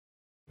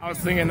I was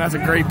thinking that's a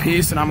great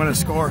piece, and I'm going to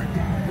score.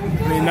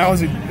 I mean,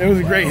 it was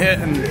a great hit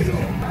and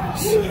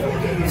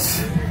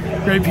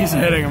great piece of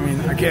hitting. I mean,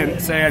 I can't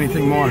say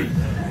anything more.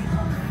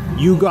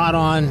 You got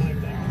on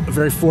a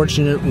very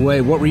fortunate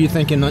way. What were you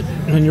thinking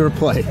when you were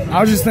playing?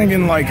 I was just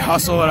thinking, like,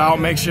 hustle it out,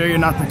 make sure you're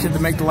not the kid to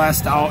make the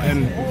last out,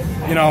 and,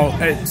 you know,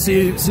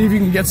 see if you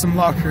can get some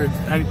luck or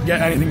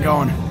get anything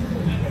going.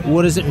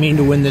 What does it mean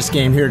to win this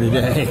game here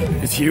today?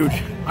 It's huge.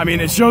 I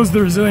mean, it shows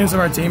the resilience of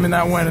our team in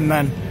that win, and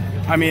then,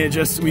 I mean,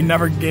 we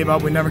never gave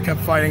up, we never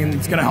kept fighting, and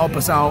it's going to help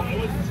us out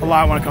a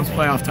lot when it comes to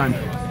playoff time.